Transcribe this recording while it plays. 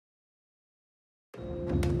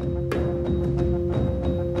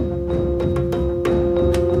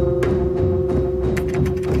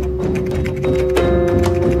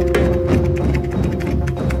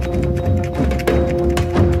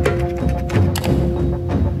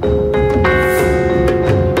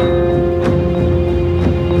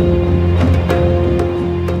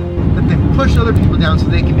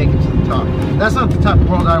not the type of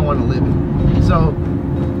world I want to live in. So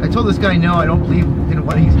I told this guy, no, I don't believe in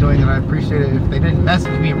what he's doing, and I appreciate it if they didn't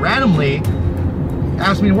message me randomly,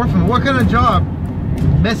 ask me to work for them. What kind of job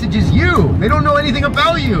messages you? They don't know anything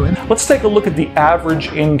about you. Let's take a look at the average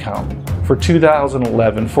income for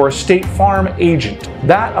 2011 for a State Farm agent.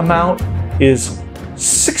 That amount is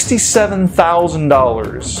 $67,000.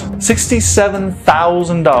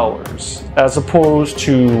 $67,000 as opposed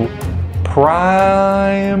to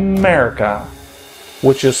Primerica,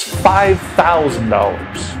 which is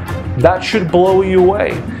 $5,000. That should blow you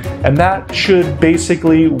away. And that should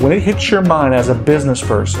basically, when it hits your mind as a business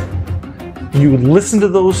person, you listen to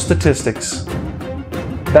those statistics.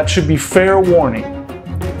 That should be fair warning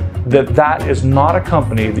that that is not a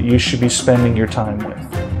company that you should be spending your time with.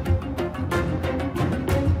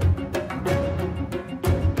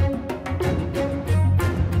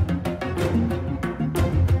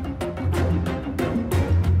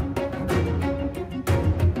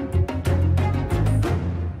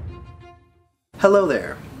 Hello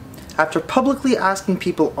there. After publicly asking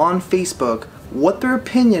people on Facebook what their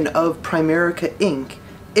opinion of Primerica Inc.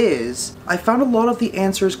 is, I found a lot of the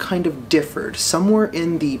answers kind of differed. Some were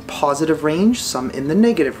in the positive range, some in the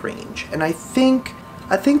negative range. And I think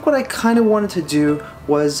what I kind of wanted to do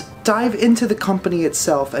was dive into the company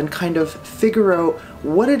itself and kind of figure out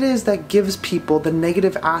what it is that gives people the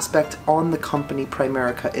negative aspect on the company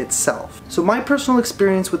Primerica itself. So my personal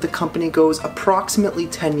experience with the company goes approximately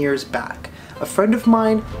 10 years back. A friend of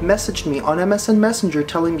mine messaged me on MSN Messenger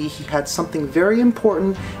telling me he had something very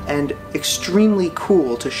important and extremely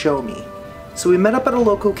cool to show me. So we met up at a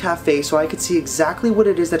local cafe so I could see exactly what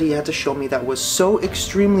it is that he had to show me that was so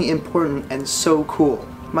extremely important and so cool.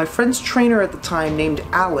 My friend's trainer at the time, named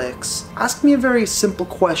Alex, asked me a very simple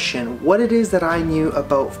question: what it is that I knew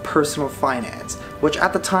about personal finance, which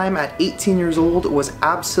at the time, at 18 years old, was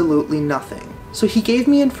absolutely nothing. So he gave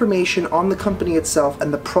me information on the company itself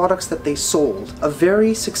and the products that they sold. A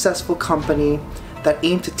very successful company that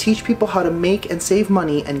aimed to teach people how to make and save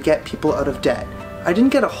money and get people out of debt. I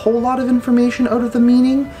didn't get a whole lot of information out of the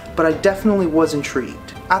meeting, but I definitely was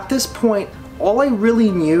intrigued. At this point, all I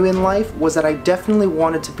really knew in life was that I definitely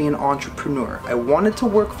wanted to be an entrepreneur. I wanted to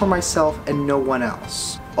work for myself and no one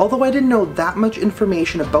else. Although I didn't know that much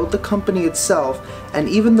information about the company itself, and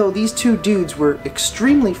even though these two dudes were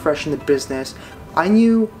extremely fresh in the business, I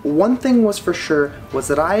knew one thing was for sure, was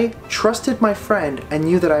that I trusted my friend and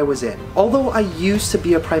knew that I was in. Although I used to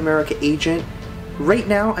be a Primerica agent, right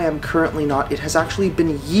now I am currently not. It has actually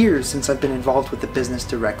been years since I've been involved with the business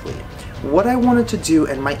directly. What I wanted to do,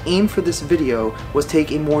 and my aim for this video, was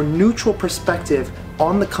take a more neutral perspective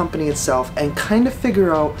on the company itself and kind of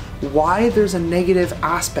figure out why there's a negative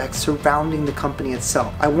aspect surrounding the company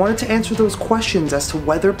itself. I wanted to answer those questions as to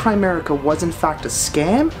whether Primerica was in fact a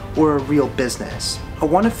scam or a real business. I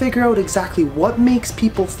want to figure out exactly what makes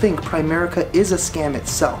people think Primerica is a scam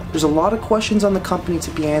itself. There's a lot of questions on the company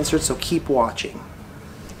to be answered, so keep watching.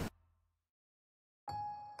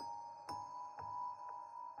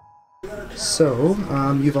 So,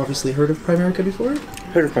 you've obviously heard of Primerica before?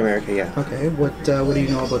 Heard of Primerica, yeah. Okay, what do you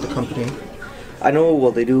know about the company? I know,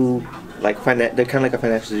 well, they do, like, they're kind of like a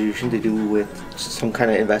financial institution. They do with some kind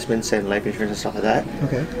of investments and life insurance and stuff like that.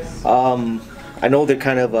 Okay. I know they're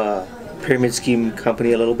kind of a pyramid scheme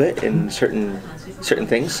company a little bit in certain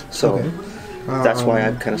things, so okay. That's why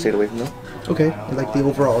I kind of stayed away from them. Okay, like the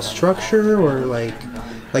overall structure, or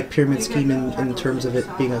like pyramid scheme in terms of it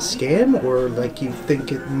being a scam, or like you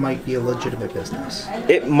think it might be a legitimate business?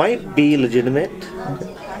 It might be legitimate.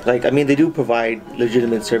 Okay. Like, I mean, they do provide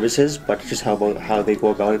legitimate services, but just how they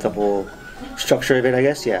go about it, the whole structure of it, I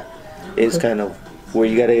guess, yeah, is okay. kind of where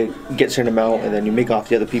you gotta get a certain amount and then you make off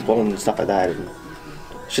the other people and stuff like that. And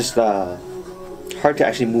it's just hard to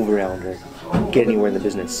actually move around or get anywhere in the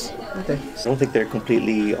business. Okay. I don't think they're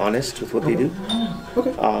completely honest with what they do.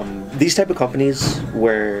 Okay. These type of companies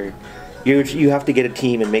where you have to get a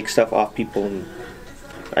team and make stuff off people, and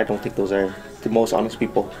I don't think those are the most honest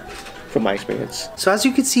people from my experience. So as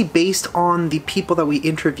you can see, based on the people that we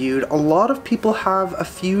interviewed, a lot of people have a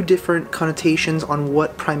few different connotations on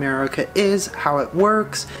what Primerica is, how it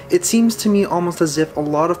works. It seems to me almost as if a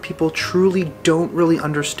lot of people truly don't really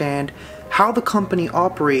understand how the company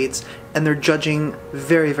operates, and they're judging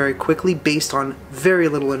very, very quickly based on very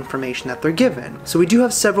little information that they're given. So we do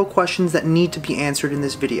have several questions that need to be answered in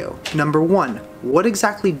this video. Number 1, what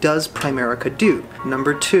exactly does Primerica do?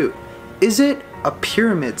 Number 2, is it a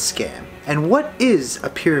pyramid scam? And what is a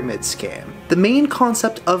pyramid scam? The main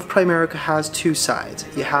concept of Primerica has two sides.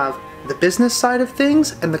 You have the business side of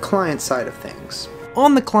things and the client side of things.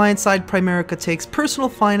 On the client side, Primerica takes personal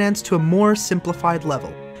finance to a more simplified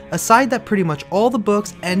level. a side that pretty much all the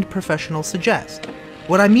books and professionals suggest.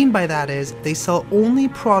 What I mean by that is, they sell only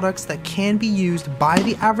products that can be used by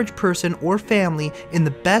the average person or family in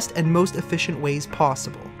the best and most efficient ways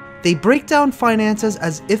possible. They break down finances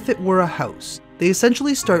as if it were a house. They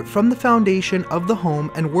essentially start from the foundation of the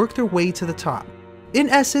home and work their way to the top. In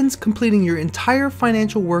essence, completing your entire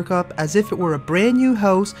financial workup as if it were a brand new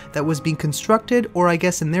house that was being constructed, or I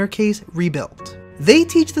guess in their case, rebuilt. They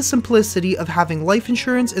teach the simplicity of having life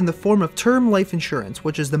insurance in the form of term life insurance,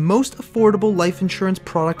 which is the most affordable life insurance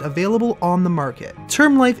product available on the market.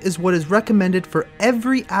 Term life is what is recommended for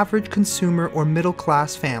every average consumer or middle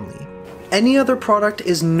class family. Any other product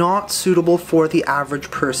is not suitable for the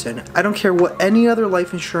average person. I don't care what any other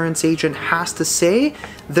life insurance agent has to say,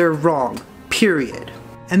 they're wrong, period.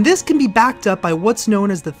 And this can be backed up by what's known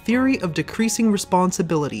as the theory of decreasing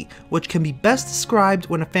responsibility, which can be best described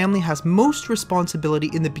when a family has most responsibility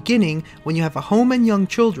in the beginning when you have a home and young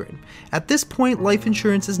children. At this point, life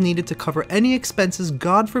insurance is needed to cover any expenses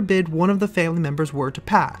God forbid one of the family members were to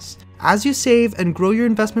pass. As you save and grow your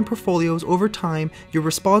investment portfolios over time, your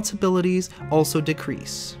responsibilities also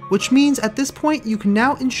decrease. Which means at this point you can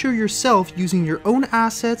now insure yourself using your own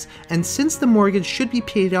assets, and since the mortgage should be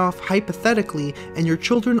paid off hypothetically and your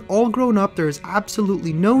children all grown up, there is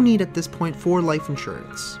absolutely no need at this point for life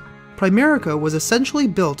insurance. Primerica was essentially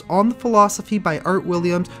built on the philosophy by Art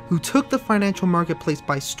Williams, who took the financial marketplace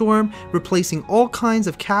by storm, replacing all kinds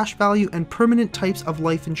of cash value and permanent types of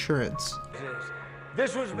life insurance.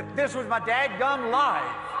 This was my dadgum life.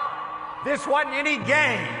 This wasn't any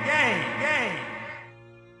game.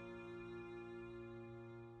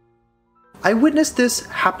 I witnessed this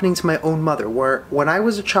happening to my own mother, where when I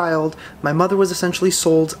was a child, my mother was essentially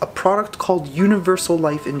sold a product called Universal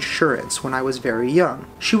Life Insurance when I was very young.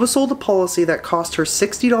 She was sold a policy that cost her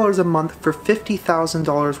 $60 a month for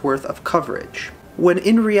 $50,000 worth of coverage, when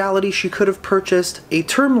in reality she could have purchased a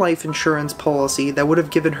term life insurance policy that would have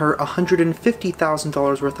given her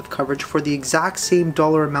 $150,000 worth of coverage for the exact same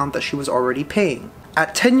dollar amount that she was already paying.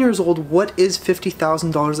 At 10 years old, what is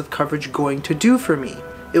 $50,000 of coverage going to do for me?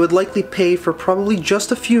 It would likely pay for probably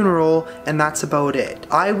just a funeral, and that's about it.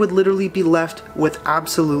 I would literally be left with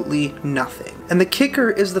absolutely nothing. And the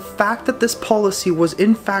kicker is the fact that this policy was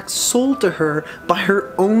in fact sold to her by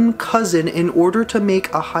her own cousin in order to make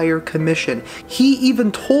a higher commission. He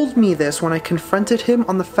even told me this when I confronted him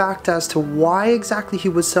on the fact as to why exactly he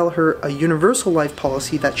would sell her a universal life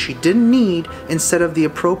policy that she didn't need instead of the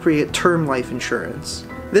appropriate term life insurance.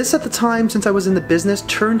 This at the time, since I was in the business,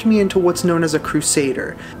 turned me into what's known as a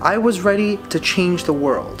crusader. I was ready to change the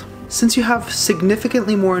world. Since you have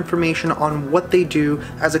significantly more information on what they do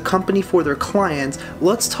as a company for their clients,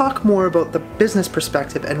 let's talk more about the business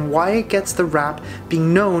perspective and why it gets the rap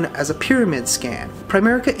being known as a pyramid scam.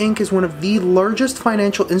 Primerica Inc. is one of the largest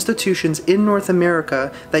financial institutions in North America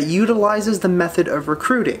that utilizes the method of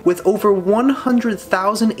recruiting, with over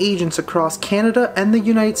 100,000 agents across Canada and the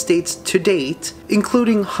United States to date,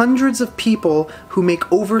 including hundreds of people who make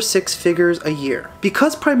over 6 figures a year.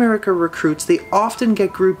 Because Primerica recruits, they often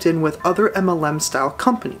get grouped in with other MLM-style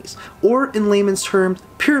companies, or in layman's terms,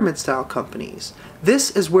 pyramid-style companies.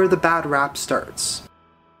 This is where the bad rap starts.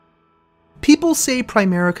 People say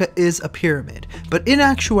Primerica is a pyramid, but in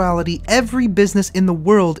actuality, every business in the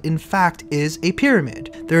world in fact is a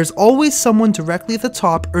pyramid. There is always someone directly at the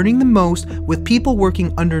top earning the most, with people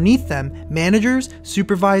working underneath them, managers,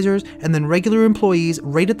 supervisors, and then regular employees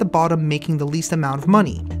right at the bottom making the least amount of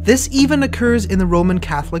money. This even occurs in the Roman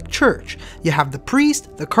Catholic Church. You have the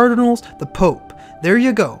priest, the cardinals, the pope. There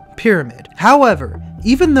you go, pyramid. However,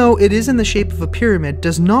 even though it is in the shape of a pyramid,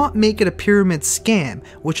 does not make it a pyramid scam,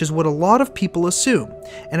 which is what a lot of people assume.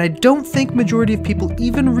 And I don't think majority of people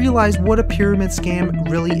even realize what a pyramid scam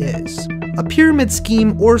really is. A pyramid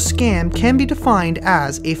scheme or scam can be defined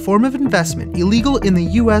as a form of investment illegal in the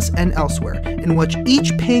US and elsewhere, in which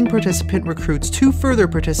each paying participant recruits 2 further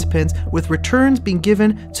participants, with returns being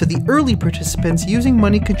given to the early participants using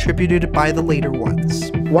money contributed by the later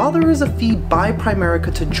ones. While there is a fee by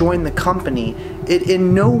Primerica to join the company, it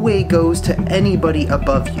in no way goes to anybody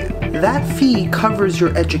above you. That fee covers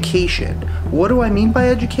your education. What do I mean by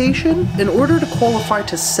education? In order to qualify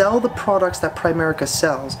to sell the products that Primerica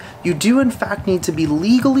sells, you do in fact need to be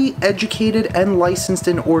legally educated and licensed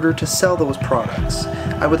in order to sell those products.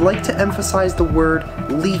 I would like to emphasize the word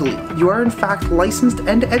legally. You are in fact licensed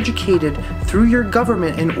and educated through your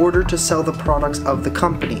government in order to sell the products of the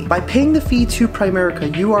company. By paying the fee to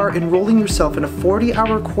Primerica, you are enrolling yourself in a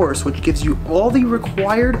 40-hour course which gives you all the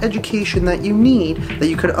required education that you need that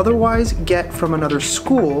you could otherwise get from another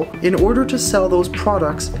school in order to sell those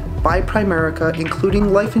products by Primerica,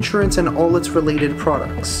 including life insurance and all its related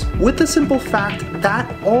products. With the simple fact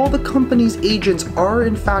that all the company's agents are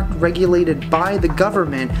in fact regulated by the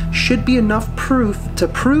government should be enough proof to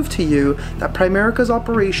prove to you that Primerica's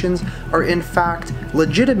operations are in fact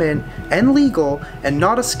legitimate and legal and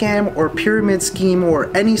not a scam or pyramid scheme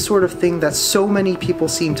or any sort of thing that so many people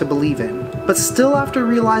seem to believe in. But still, after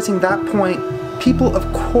realizing that point, people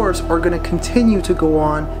of course are going to continue to go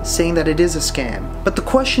on saying that it is a scam. But the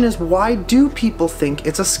question is, why do people think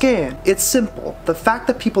it's a scam? It's simple. The fact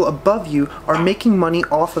that people above you are making money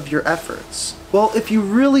off of your efforts. Well, if you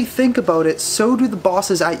really think about it, so do the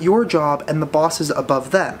bosses at your job and the bosses above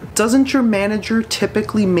them. Doesn't your manager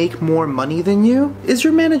typically make more money than you? Is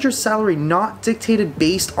your manager's salary not dictated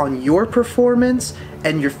based on your performance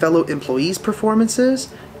and your fellow employees'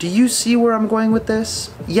 performances? Do you see where I'm going with this?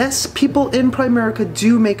 Yes, people in Primerica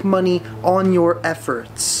do make money on your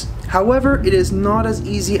efforts. However, it is not as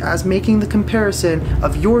easy as making the comparison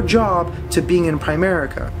of your job to being in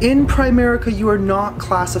Primerica. In Primerica, you are not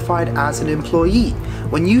classified as an employee.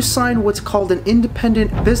 When you sign what's called an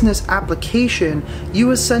independent business application,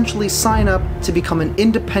 you essentially sign up to become an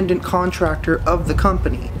independent contractor of the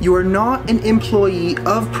company. You are not an employee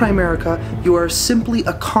of Primerica, you are simply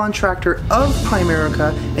a contractor of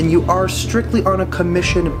Primerica, and you are strictly on a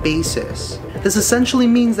commission basis. This essentially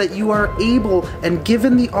means that you are able and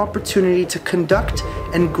given the opportunity to conduct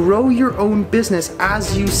and grow your own business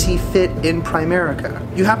as you see fit in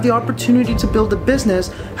Primerica. You have the opportunity to build a business,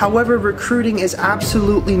 however, recruiting is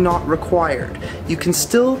absolutely not required. You can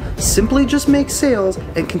still simply just make sales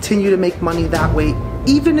and continue to make money that way,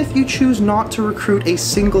 even if you choose not to recruit a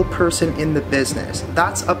single person in the business.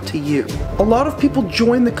 That's up to you. A lot of people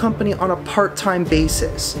join the company on a part-time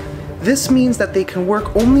basis. This means that they can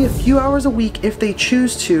work only a few hours a week if they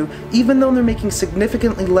choose to, even though they're making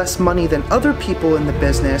significantly less money than other people in the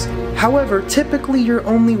business. However, typically you're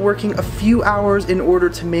only working a few hours in order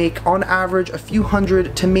to make, on average, a few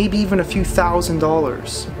hundred to maybe even a few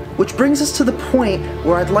 $1,000s. Which brings us to the point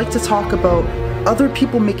where I'd like to talk about other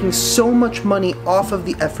people making so much money off of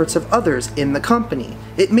the efforts of others in the company.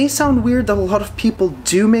 It may sound weird that a lot of people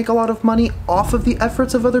do make a lot of money off of the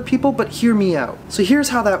efforts of other people, but hear me out. So here's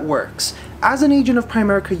how that works. As an agent of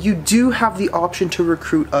Primerica, you do have the option to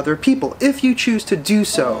recruit other people, if you choose to do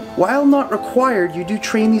so. While not required, you do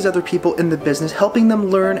train these other people in the business, helping them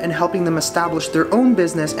learn and helping them establish their own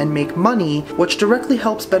business and make money, which directly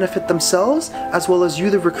helps benefit themselves, as well as you,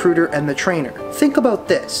 the recruiter and the trainer. Think about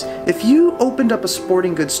this. If you opened up a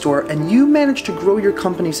sporting goods store and you managed to grow your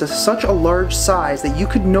company to such a large size that you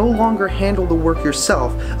could no longer handle the work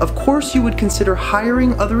yourself, of course you would consider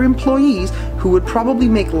hiring other employees who would probably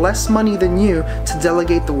make less money than you to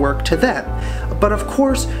delegate the work to them. But of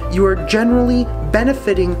course, you are generally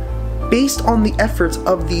benefiting based on the efforts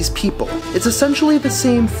of these people. It's essentially the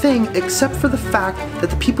same thing, except for the fact that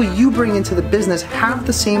the people you bring into the business have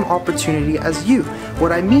the same opportunity as you.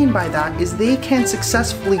 What I mean by that is they can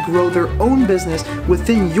successfully grow their own business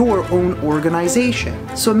within your own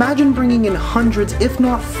organization. So imagine bringing in hundreds, if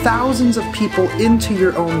not thousands of people into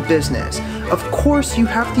your own business. Of course, you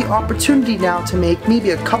have the opportunity now to make maybe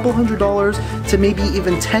a couple $100s to maybe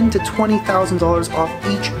even $10,000 to $20,000 off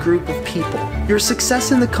each group of people. Your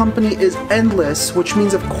success in the company is endless, which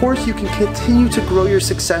means of course you can continue to grow your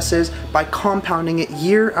successes by compounding it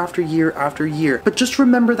year after year after year. But just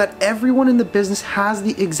remember that everyone in the business has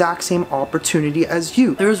the exact same opportunity as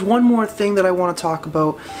you. There's one more thing that I want to talk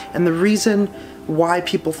about, and the reason why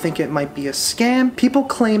people think it might be a scam. People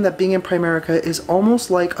claim that being in Primerica is almost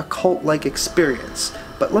like a cult-like experience.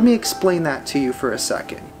 But let me explain that to you for a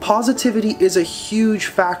second. Positivity is a huge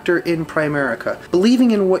factor in Primerica.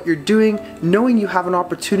 Believing in what you're doing, knowing you have an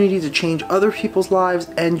opportunity to change other people's lives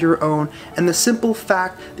and your own, and the simple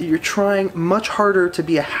fact that you're trying much harder to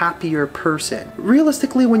be a happier person.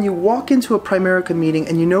 Realistically, when you walk into a Primerica meeting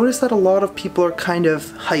and you notice that a lot of people are kind of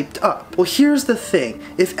hyped up, well, here's the thing.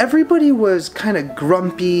 If everybody was kind of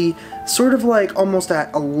grumpy, sort of like almost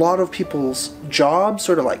at a lot of people's jobs,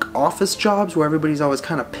 sort of like office jobs where everybody's always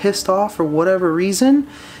kind of pissed off for whatever reason,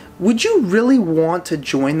 would you really want to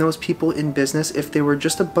join those people in business if they were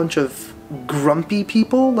just a bunch of grumpy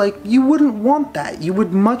people? Like, you wouldn't want that. You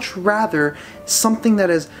would much rather something that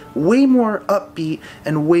is way more upbeat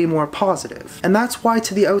and way more positive. And that's why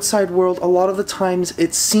to the outside world, a lot of the times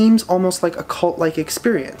it seems almost like a cult-like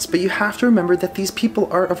experience. But you have to remember that these people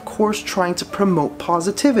are of course trying to promote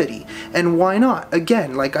positivity. And why not?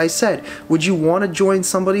 Again, like I said, would you want to join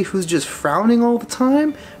somebody who's just frowning all the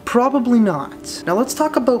time? Probably not. Now let's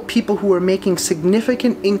talk about people who are making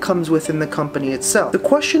significant incomes within the company itself. The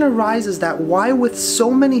question arises that why, with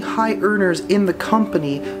so many high earners in the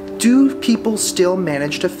company, do people still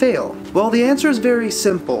manage to fail? Well, the answer is very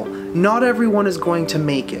simple. Not everyone is going to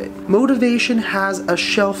make it. Motivation has a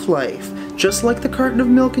shelf life. Just like the carton of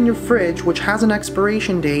milk in your fridge, which has an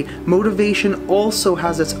expiration date, motivation also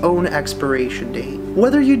has its own expiration date.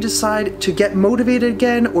 Whether you decide to get motivated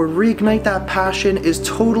again or reignite that passion is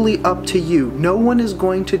totally up to you. No one is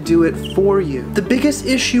going to do it for you. The biggest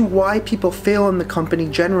issue why people fail in the company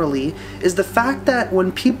generally is the fact that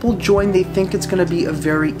when people join, they think it's going to be a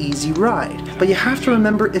very easy ride. But you have to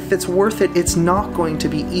remember, if it's worth it, it's not going to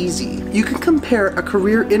be easy. You can compare a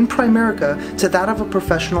career in Primerica to that of a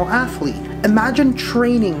professional athlete. Imagine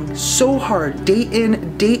training so hard, day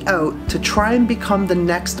in, day out, to try and become the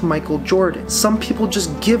next Michael Jordan. Some people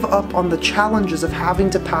just give up on the challenges of having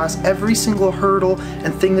to pass every single hurdle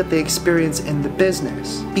and thing that they experience in the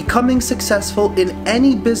business. Becoming successful in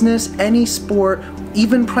any business, any sport,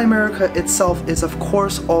 even Primerica itself, is of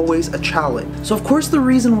course always a challenge. So of course the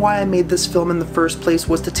reason why I made this film in the first place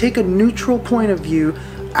was to take a neutral point of view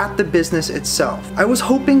at the business itself. I was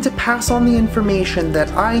hoping to pass on the information that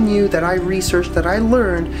I knew, that I researched, that I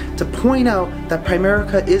learned, to point out that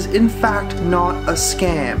Primerica is in fact not a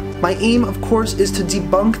scam. My aim, of course, is to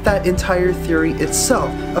debunk that entire theory itself.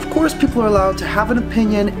 Of course, people are allowed to have an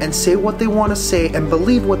opinion and say what they want to say and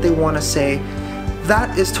believe what they want to say.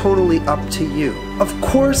 That is totally up to you. Of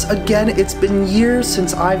course, again, it's been years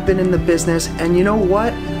since I've been in the business, and you know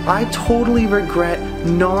what? I totally regret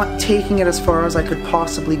not taking it as far as I could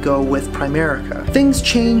possibly go with Primerica. Things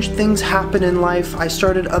change, things happen in life. I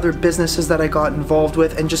started other businesses that I got involved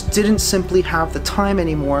with and just didn't simply have the time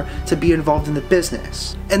anymore to be involved in the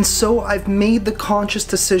business. And so I've made the conscious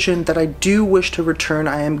decision that I do wish to return.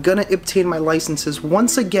 I am gonna obtain my licenses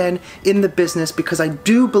once again in the business because I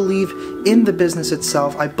do believe in the business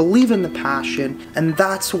itself. I believe in the passion, and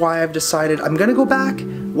that's why I've decided I'm gonna go back.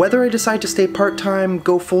 Whether I decide to stay part-time,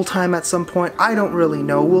 go full-time at some point, I don't really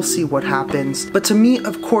know. We'll see what happens. But to me,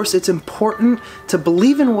 of course, it's important to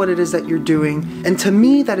believe in what it is that you're doing, and to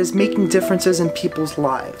me, that is making differences in people's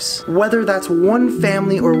lives. Whether that's one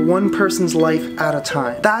family or one person's life at a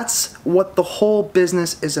time. That's what the whole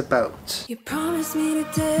business is about. You promised me to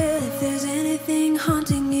tell if there's anything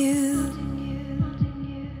haunting you.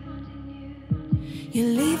 You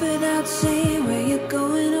leave without saying where you're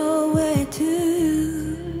going or where to.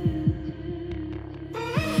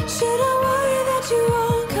 Should I worry that you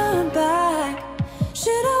won't come back?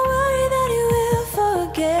 Should I worry that you will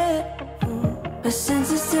forget? My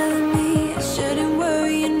senses telling me I shouldn't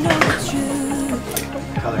worry, you know the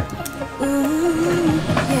truth. Color. Ooh,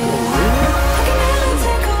 yeah. I can never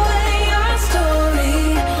take away our story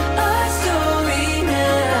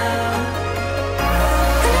now.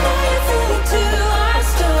 And I know you feel it too, our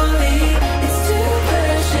story, it's too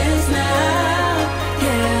precious now.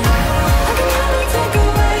 Yeah. I can never take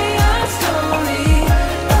away our story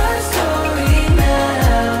now.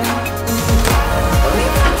 We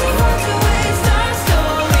got too far to waste our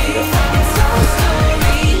story, it's our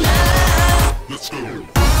story now. Let's go.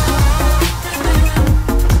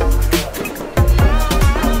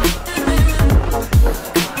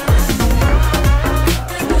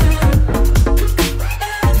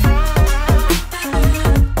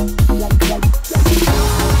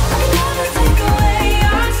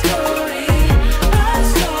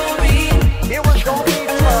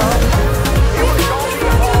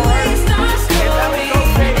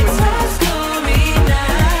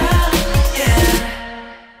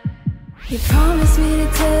 You promised me to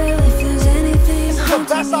tell if there's anything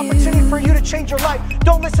haunting The best opportunity for you to change your life.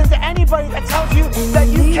 Don't listen to anybody that tells you that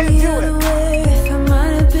you can't do it.